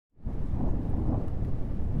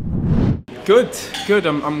Good, good.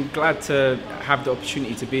 I'm glad to have the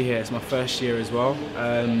opportunity to be here. It's my first year as well,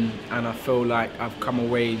 and I feel like I've come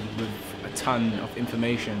away with a ton of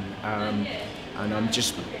information, and I'm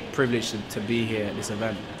just privileged to be here at this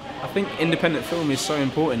event. I think independent film is so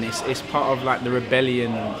important. It's part of like the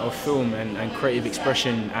rebellion of film and creative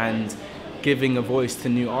expression and giving a voice to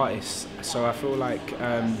new artists. So I feel like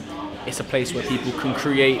it's a place where people can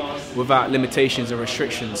create without limitations or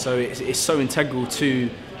restrictions. So it's so integral to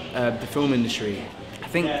the film industry. I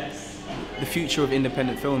think the future of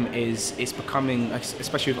independent film is becoming,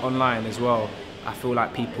 especially with online as well, I feel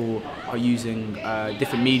like people are using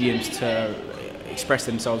different mediums to express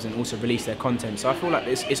themselves and also release their content. So I feel like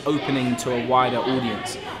it's opening to a wider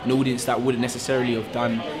audience, an audience that wouldn't necessarily have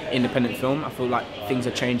done independent film. I feel like things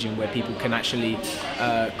are changing where people can actually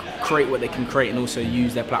create what they can create and also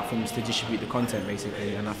use their platforms to distribute the content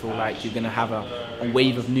basically. And I feel like you're going to have a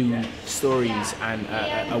wave of new stories and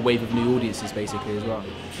a wave of new audiences basically as well.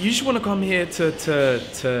 You just want to come here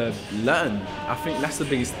to learn. I think that's the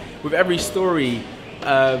biggest. With every story,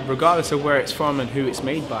 regardless of where it's from and who it's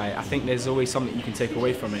made by, I think there's always something you can take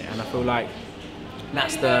away from it, and I feel like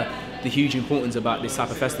that's the huge importance about this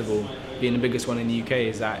type of festival, being the biggest one in the UK,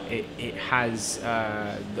 is that it has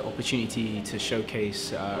the opportunity to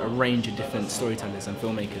showcase a range of different storytellers and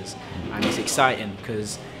filmmakers, and it's exciting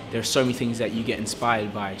because there are so many things that you get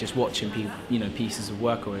inspired by just watching pieces of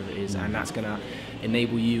work or whatever it is, and that's going to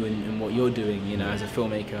enable you in what you're doing, as a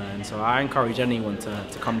filmmaker. And so I encourage anyone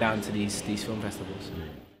to come down to these film festivals.